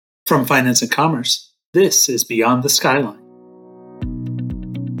From Finance and Commerce, this is Beyond the Skyline,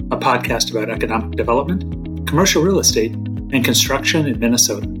 a podcast about economic development, commercial real estate, and construction in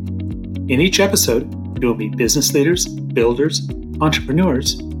Minnesota. In each episode, you will meet business leaders, builders,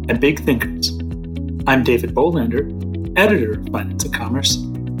 entrepreneurs, and big thinkers. I'm David Bolander, editor of Finance and Commerce.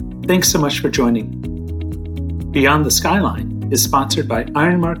 Thanks so much for joining me. Beyond the Skyline is sponsored by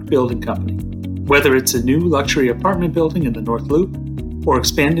Ironmark Building Company. Whether it's a new luxury apartment building in the North Loop or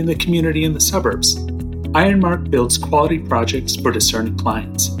expanding the community in the suburbs, Ironmark builds quality projects for discerning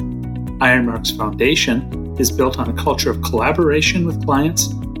clients. Ironmark's foundation is built on a culture of collaboration with clients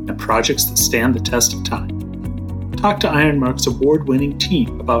and projects that stand the test of time. Talk to Ironmark's award-winning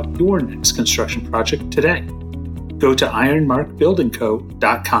team about your next construction project today. Go to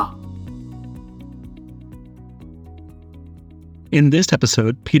ironmarkbuildingco.com. In this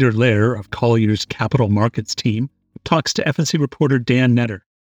episode, Peter Loehrer of Colliers' Capital Markets team talks to FNC reporter Dan Netter.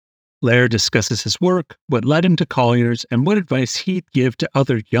 Loehrer discusses his work, what led him to Colliers, and what advice he'd give to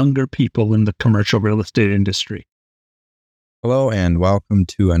other younger people in the commercial real estate industry. Hello and welcome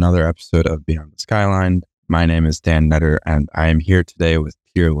to another episode of Beyond the Skyline. My name is Dan Netter and I am here today with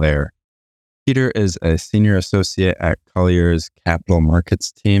Peter Loehrer. Peter is a senior associate at Colliers' Capital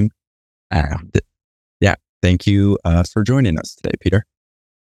Markets team. And thank you for joining us today, Peter.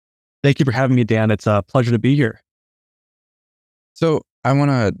 Thank you for having me, Dan. It's a pleasure to be here. So I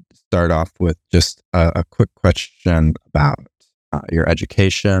want to start off with just a quick question about your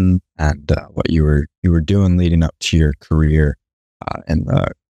education and what you were doing leading up to your career in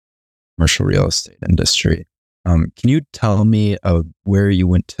the commercial real estate industry. Can you tell me where you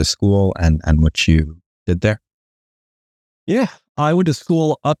went to school and what you did there? Yeah, I went to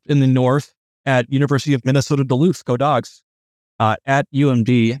school up in the north at University of Minnesota Duluth. Go Dogs! At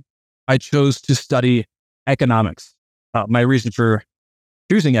UMD, I chose to study economics. My reason for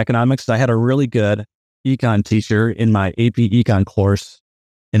choosing economics is I had a really good econ teacher in my AP econ course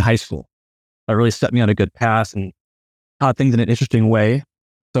in high school. That really set me on a good path and taught things in an interesting way.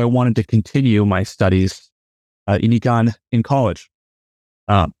 So I wanted to continue my studies in econ in college.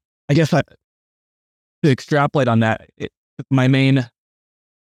 I guess to extrapolate on that, my main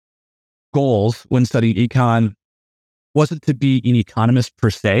goals when studying econ wasn't to be an economist per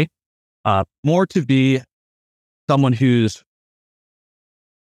se, more to be someone who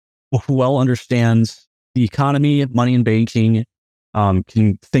well understands the economy, money and banking,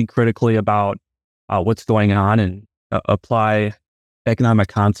 can think critically about what's going on and apply economic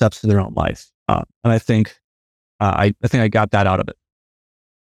concepts to their own life. And I think I got that out of it.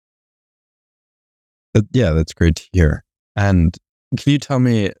 Yeah, that's great to hear. And can you tell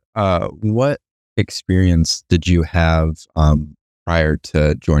me what experience did you have prior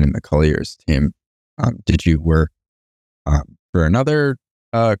to joining the Colliers team? Did you work for another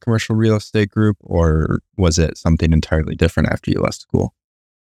commercial real estate group, or was it something entirely different after you left school?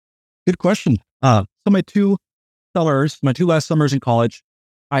 Good question. So my two last summers in college,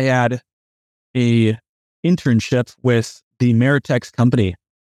 I had a internship with the Meritex company,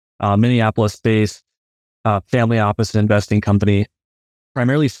 Minneapolis-based family office and investing company,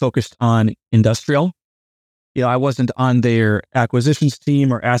 primarily focused on industrial. I wasn't on their acquisitions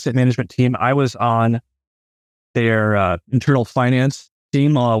team or asset management team. I was on their internal finance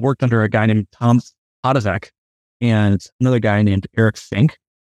team. Worked under a guy named Tom Podovec and another guy named Eric Fink.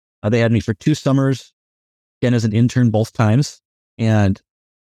 They had me for 2 summers, again as an intern both times, and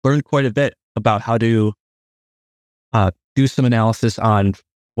learned quite a bit about how to do some analysis on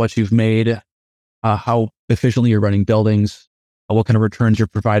what you've made, how efficiently you're running buildings, what kind of returns you're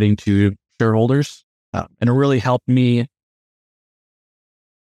providing to shareholders. And it really helped me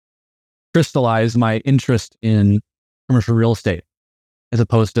crystallize my interest in commercial real estate as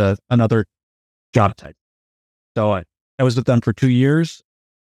opposed to another job type. So I was with them for 2 years,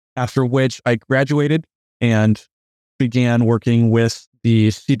 after which I graduated and began working with the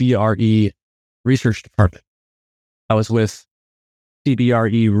CBRE research department. I was with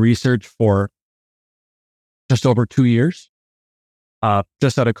CBRE research for just over 2 years,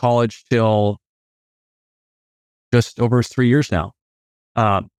 just out of college till just over 3 years now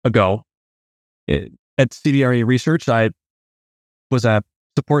ago. At CBRE research, I was a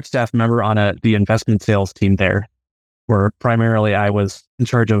support staff member on the investment sales team there, where primarily I was in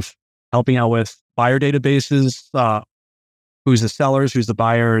charge of helping out with buyer databases, who's the sellers, who's the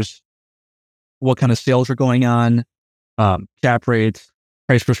buyers, what kind of sales are going on, cap rates,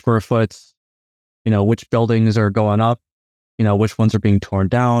 price per square foot, which buildings are going up, which ones are being torn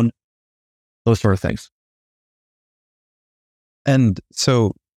down, those sort of things. And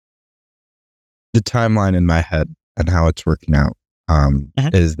so the timeline in my head and how it's working out,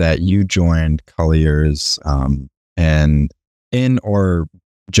 is that you joined Colliers and in or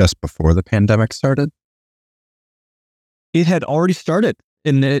just before the pandemic started? It had already started,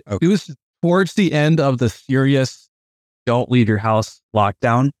 and it was towards the end of the serious "don't leave your house"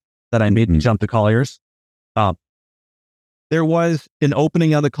 lockdown that I made the jump to Colliers. There was an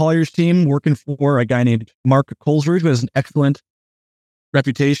opening on the Colliers team working for a guy named Mark Colesrud, who has an excellent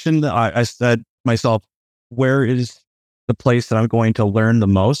reputation. I said to myself, where is the place that I'm going to learn the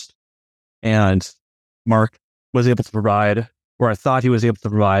most? And Mark was able to provide, or I thought he was able to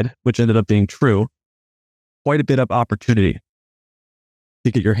provide, which ended up being true, quite a bit of opportunity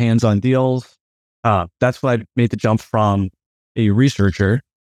to get your hands on deals. That's when I made the jump from a researcher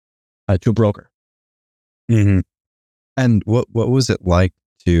to a broker. Mm-hmm. And what was it like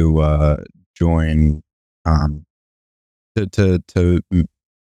to join, to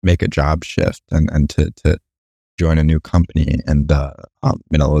make a job shift and to join a new company in the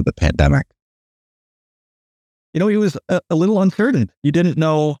middle of the pandemic? It was a little uncertain. You didn't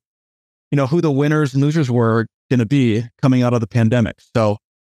know, who the winners and losers were going to be coming out of the pandemic. So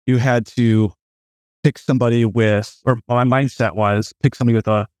you had to pick somebody or my mindset was pick somebody with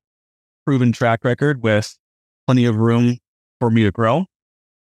a proven track record with plenty of room for me to grow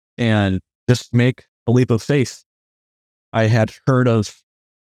and just make a leap of faith. I had heard of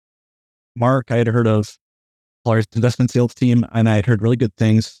Mark. I had heard of Colliers' investment sales team, and I had heard really good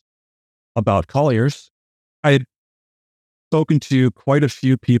things about Colliers. I had spoken to quite a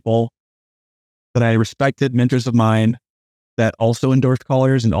few people that I respected, mentors of mine that also endorsed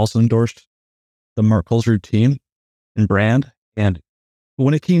Colliers and also endorsed the Mark Colesrud team and brand. And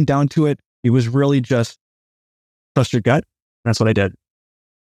when it came down to it, it was really just trust your gut. That's what I did.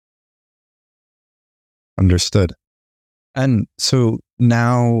 Understood. And so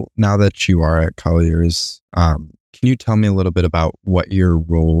now that you are at Colliers, can you tell me a little bit about what your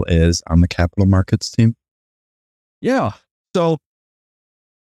role is on the capital markets team? Yeah. So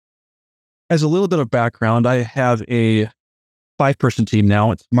as a little bit of background, I have a 5-person team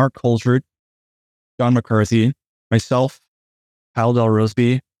now. It's Mark Colesrud, John McCarthy, myself, Kyle Del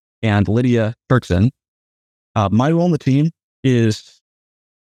Roseby, and Lydia Turkson. My role on the team is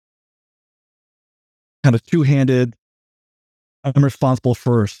kind of two-handed. I'm responsible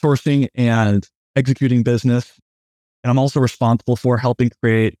for sourcing and executing business. And I'm also responsible for helping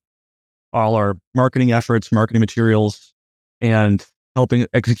create all our marketing efforts, marketing materials, and helping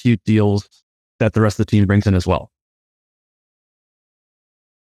execute deals that the rest of the team brings in as well.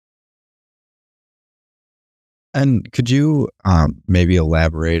 And could you maybe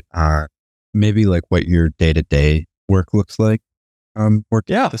elaborate on maybe like what your day-to-day work looks like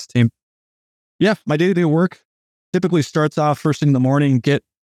working with this team? Yeah, my day-to-day work typically starts off first thing in the morning, get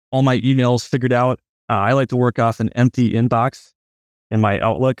all my emails figured out. I like to work off an empty inbox in my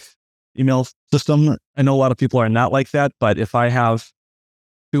Outlook email system. I know a lot of people are not like that, but if I have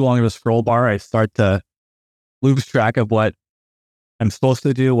too long of a scroll bar, I start to lose track of what I'm supposed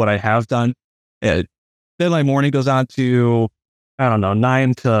to do, what I have done. Then my morning goes on to,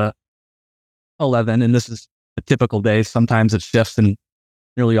 9 to 11, and this is a typical day. Sometimes it shifts, and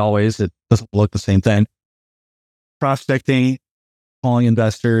nearly always it doesn't look the same thing. Prospecting, calling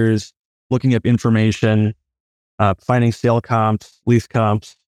investors, looking up information, finding sale comps, lease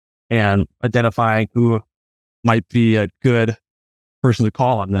comps, and identifying who might be a good person to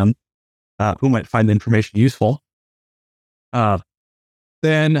call on them, who might find the information useful.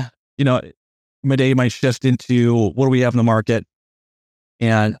 Then, my day might shift into what do we have in the market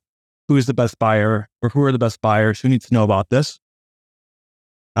and who is the best buyer or who are the best buyers, who needs to know about this.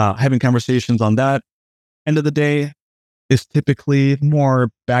 Having conversations on that. End of the day is typically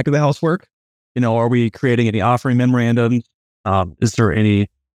more back of the house work. Are we creating any offering memorandums? Is there any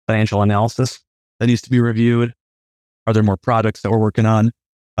financial analysis that needs to be reviewed? Are there more products that we're working on?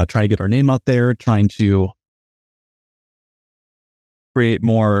 Trying to get our name out there, trying to create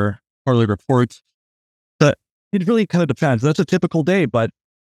more quarterly reports. But it really kind of depends. That's a typical day, but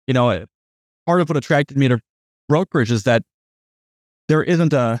part of what attracted me to brokerage is that there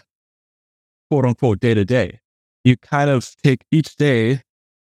isn't a quote unquote day to day. You kind of take each day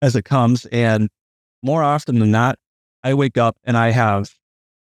as it comes, and more often than not, I wake up and I have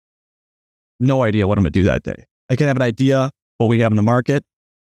no idea what I'm going to do that day. I can have an idea what we have in the market,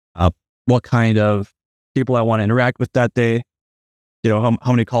 what kind of people I want to interact with that day, how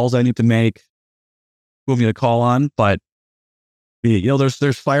many calls I need to make, who I'm going to call on. But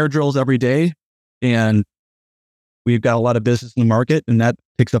there's fire drills every day, and we've got a lot of business in the market, and that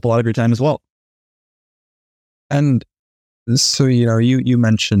takes up a lot of your time as well. And so, you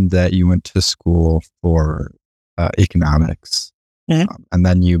mentioned that you went to school for economics. Mhm. And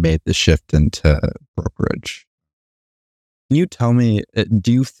then you made the shift into brokerage. Can you tell me,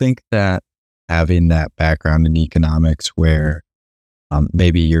 do you think that having that background in economics where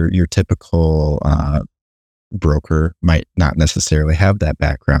maybe your typical broker might not necessarily have that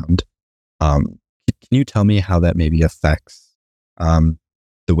background, can you tell me how that maybe affects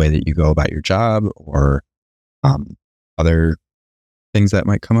the way that you go about your job or other things that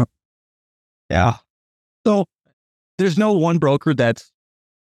might come up? Yeah. So there's no one broker that's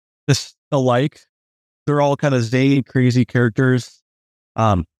this alike. They're all kind of zany, crazy characters.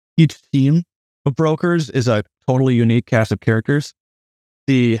 Each team of brokers is a totally unique cast of characters.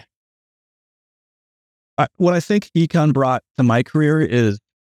 The What I think econ brought to my career is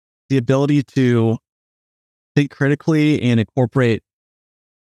the ability to think critically and incorporate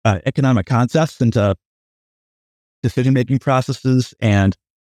economic concepts into decision making processes and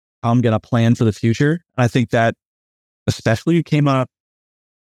how I'm going to plan for the future. I think that especially came up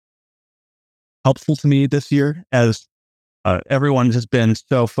helpful to me this year as everyone has been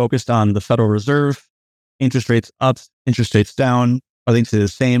so focused on the Federal Reserve, interest rates up, interest rates down, are they the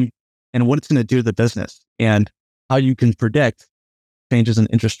same, and what it's going to do to the business and how you can predict changes in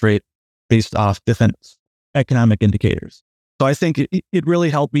interest rate based off different economic indicators. So I think it really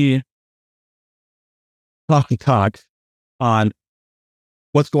helped me talk on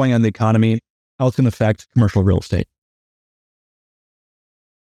what's going on in the economy, how it's going to affect commercial real estate.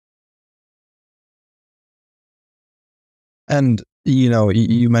 And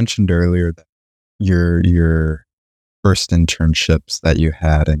you mentioned earlier that your first internships that you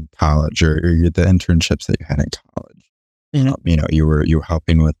had in college, or the internships that you had in college, you were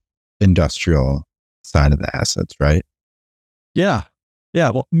helping with industrial side of the assets, right? Yeah.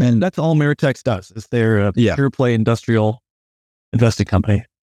 Yeah. Well, and that's all Meritex does is they're a pure play industrial investing company.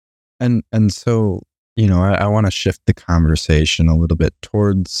 And so, I want to shift the conversation a little bit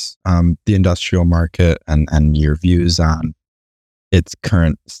towards the industrial market and your views on its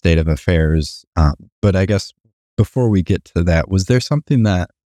current state of affairs. But I guess before we get to that, was there something that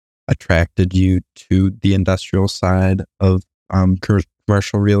attracted you to the industrial side of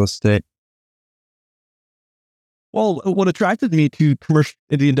commercial real estate? Well, what attracted me to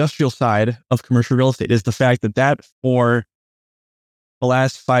the industrial side of commercial real estate is the fact that for the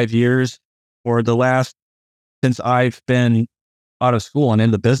last 5 years, or since I've been out of school and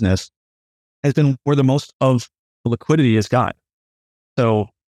in the business, has been where the most of the liquidity has gone. So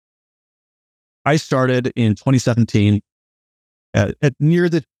I started in 2017 at near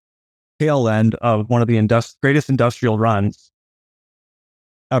the tail end of one of the greatest industrial runs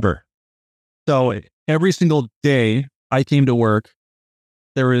ever. So every single day I came to work,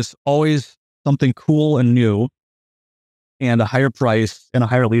 there was always something cool and new and a higher price and a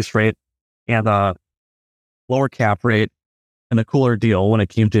higher lease rate and a lower cap rate and a cooler deal when it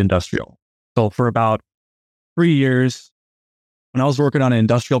came to industrial. So for about 3 years, when I was working on an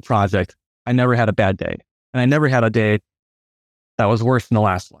industrial project, I never had a bad day. And I never had a day that was worse than the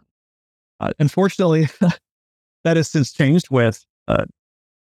last one. Unfortunately, that has since changed with the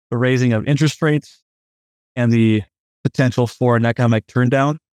raising of interest rates and the potential for an economic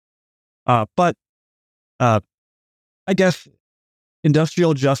turndown. But I guess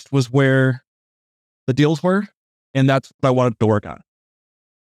industrial just was where the deals were, and that's what I wanted to work on.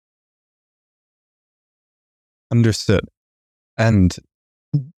 Understood. And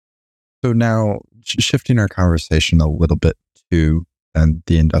so now shifting our conversation a little bit to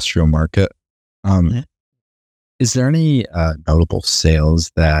the industrial market, is there any notable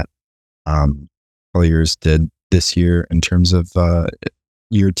sales that Colliers did this year in terms of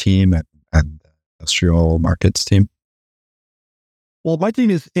your team and the industrial markets team? Well, my team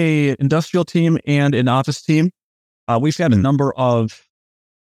is a industrial team and an office team. We've had a number of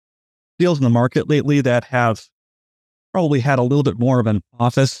deals in the market lately that have probably had a little bit more of an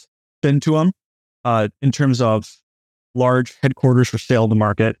office spin to them in terms of large headquarters for sale in the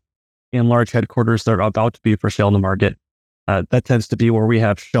market and large headquarters that are about to be for sale in the market. That tends to be where we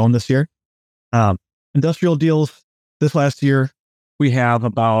have shown this year. Industrial deals this last year, we have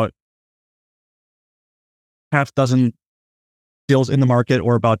about half dozen deals in the market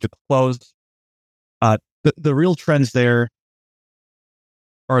or about to close. The real trends there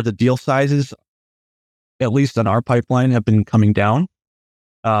are the deal sizes, at least on our pipeline, have been coming down.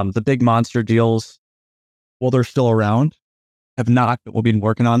 The big monster deals, while they're still around, have not. We've been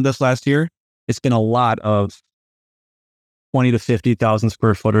working on this last year. It's been a lot of 20 to 50,000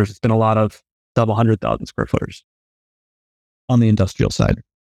 square footers. It's been a lot of several 100,000 square footers on the industrial side.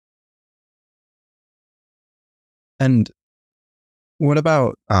 And what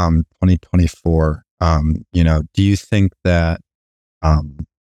about 2024? Do you think that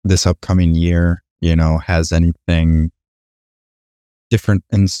this upcoming year, has anything different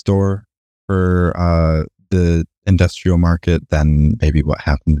in store for the industrial market than maybe what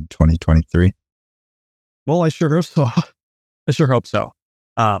happened in 2023? Well, I sure hope so. I sure hope so.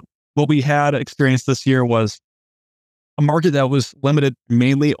 What we had experienced this year was a market that was limited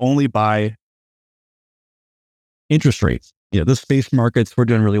mainly only by interest rates. The space markets were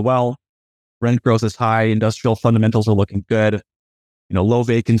doing really well. Rent growth is high. Industrial fundamentals are looking good. Low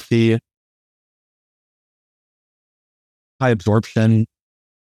vacancy, high absorption.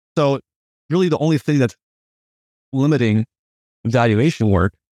 So really the only thing that's limiting valuation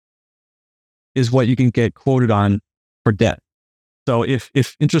work is what you can get quoted on for debt. So if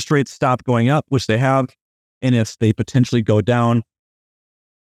interest rates stop going up, which they have, and if they potentially go down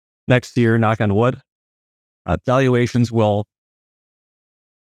next year, knock on wood, valuations will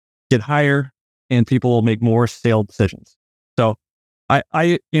get higher and people will make more sale decisions. So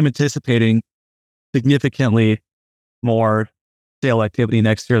I am anticipating significantly more sale activity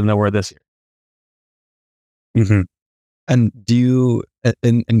next year than there were this year. Mm-hmm. And do you,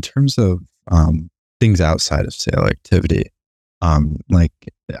 in terms of things outside of sale activity, like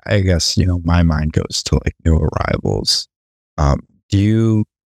I guess my mind goes to like new arrivals. What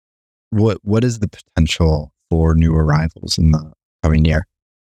is the potential for new arrivals in the coming year?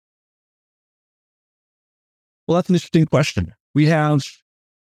 Well, that's an interesting question. We have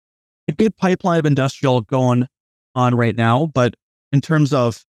a good pipeline of industrial going on right now, but in terms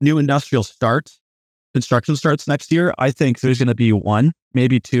of new industrial starts, construction starts next year, I think there's going to be one,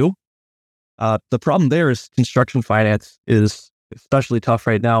 maybe two. The problem there is construction finance is especially tough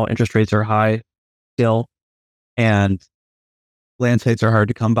right now. Interest rates are high still, and land sites are hard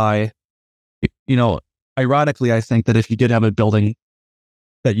to come by. Ironically, I think that if you did have a building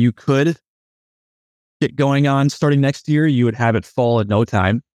that you could get going on starting next year, you would have it full in no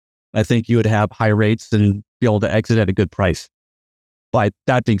time. I think you would have high rates and be able to exit at a good price. But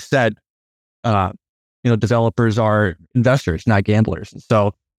that being said, developers are investors, not gamblers. And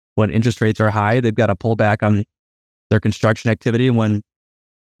so when interest rates are high, they've got to pull back on their construction activity. And when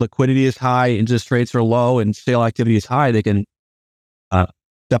liquidity is high, interest rates are low, and sale activity is high, they can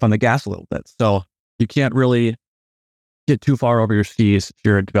step on the gas a little bit. So you can't really get too far over your skis if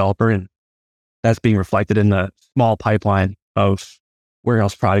you're a developer. And that's being reflected in the small pipeline of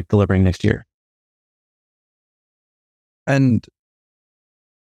warehouse product delivering next year. And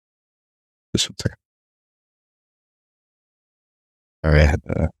just one second. Sorry, I had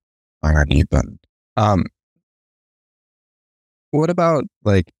the wrong mute button. What about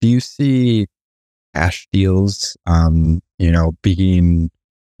do you see cash deals, being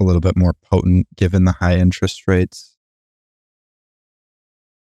a little bit more potent given the high interest rates?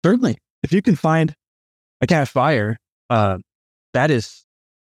 Certainly. If you can find a cash buyer, that's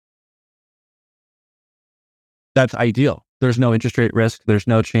ideal. There's no interest rate risk. There's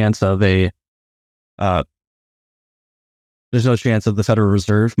no chance of the Federal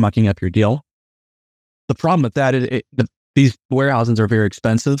Reserve mucking up your deal. The problem with that is these warehouses are very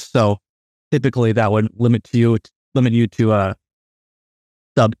expensive. So typically that would limit you to a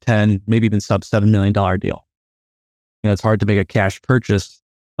sub 10, maybe even sub $7 million deal. It's hard to make a cash purchase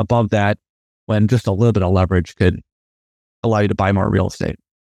above that when just a little bit of leverage could allow you to buy more real estate.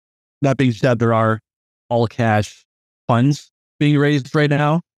 That being said, there are all cash funds being raised right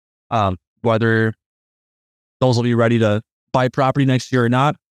now. Whether those will be ready to buy property next year or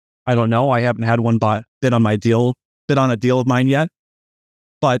not, I don't know. I haven't had one bid on a deal of mine yet.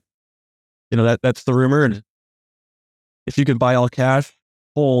 But that's the rumor. And if you could buy all cash,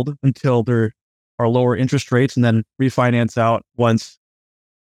 hold until there are lower interest rates, and then refinance out once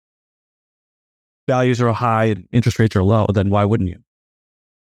values are high and interest rates are low, then why wouldn't you?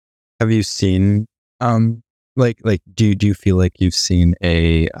 Have you seen do you feel like you've seen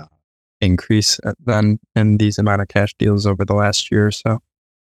a increase then in these amount of cash deals over the last year or so?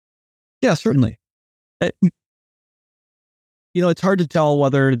 Yeah, certainly. It's hard to tell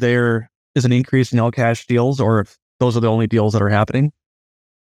whether there is an increase in all cash deals or if those are the only deals that are happening.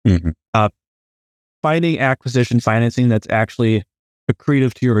 Mm-hmm. Finding acquisition financing that's actually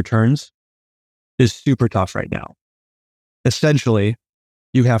accretive to your returns is super tough right now. Essentially,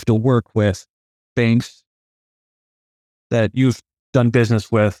 you have to work with banks that you've done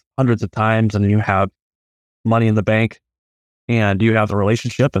business with hundreds of times, and you have money in the bank, and you have the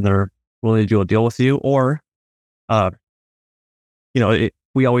relationship, and they're willing to do a deal with you. Or,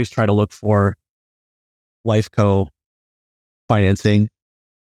 we always try to look for life co financing,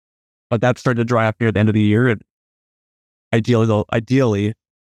 but that's starting to dry up near the end of the year. And ideally,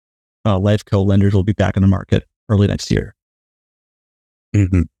 life co lenders will be back in the market early next year.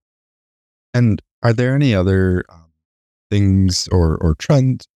 Mm-hmm. And are there any other things or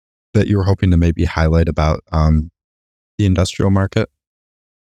trends that you were hoping to maybe highlight about the industrial market?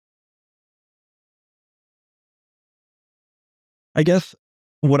 I guess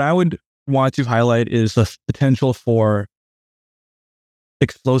what I would want to highlight is the potential for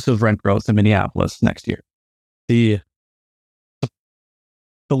explosive rent growth in Minneapolis next year. The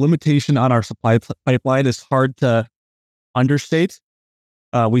limitation on our supply pipeline is hard to understate.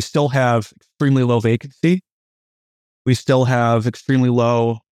 We still have extremely low vacancy. We still have extremely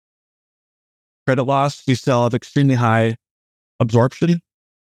low credit loss. We still have extremely high absorption.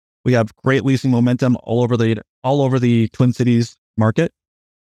 We have great leasing momentum all over the Twin Cities market.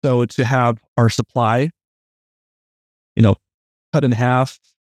 So to have our supply, cut in half,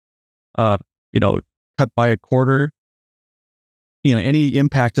 cut by a quarter, any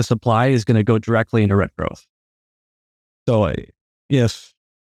impact to supply is going to go directly into rent growth. So if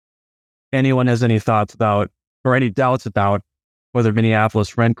anyone has any thoughts about or any doubts about whether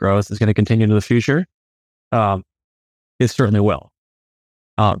Minneapolis rent growth is going to continue into the future, it certainly will.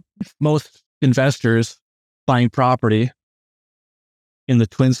 Most investors buying property in the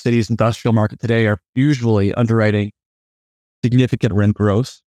Twin Cities industrial market today are usually underwriting significant rent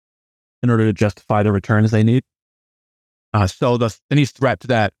growth in order to justify the returns they need. So any threat to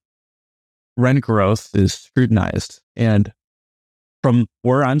that rent growth is scrutinized. And from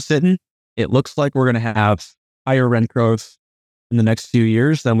where I'm sitting, it looks like we're going to have higher rent growth in the next few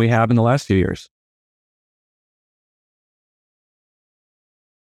years than we have in the last few years.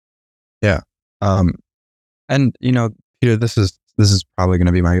 Yeah. And Peter, this is probably going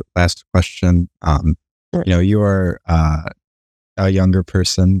to be my last question. Sure. You are a younger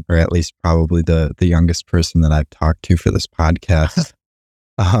person, or at least probably the youngest person that I've talked to for this podcast.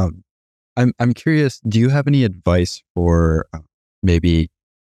 I'm curious, do you have any advice for maybe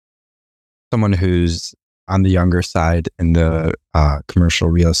someone who's on the younger side in the commercial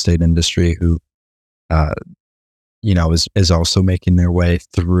real estate industry who is also making their way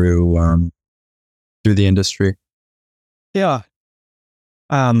through the industry? Yeah.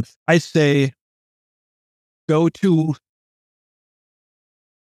 I say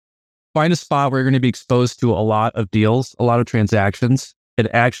find a spot where you're going to be exposed to a lot of deals, a lot of transactions, and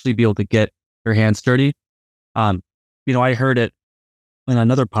actually be able to get your hands dirty. I heard it in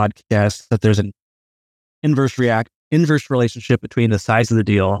another podcast that there's an inverse relationship between the size of the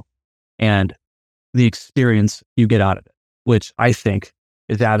deal and the experience you get out of it, which I think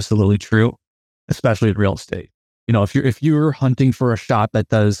is absolutely true, especially in real estate. If you're hunting for a shop that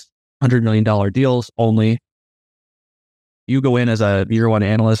does $100 million deals only, you go in as a year one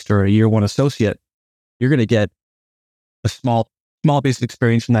analyst or a year one associate, you're going to get a small basic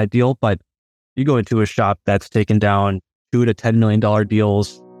experience in that deal. But you go into a shop that's taken down $2 to $10 million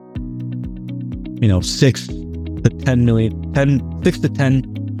deals, 6 to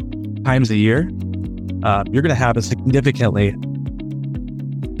 10 times a year, you're going to have a significantly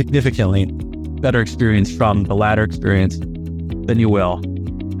better experience from the latter experience than you will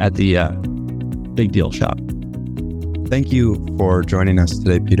at the big deal shop. Thank you for joining us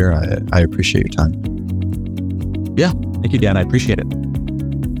today, Peter. I appreciate your time. Yeah, thank you, Dan. I appreciate it.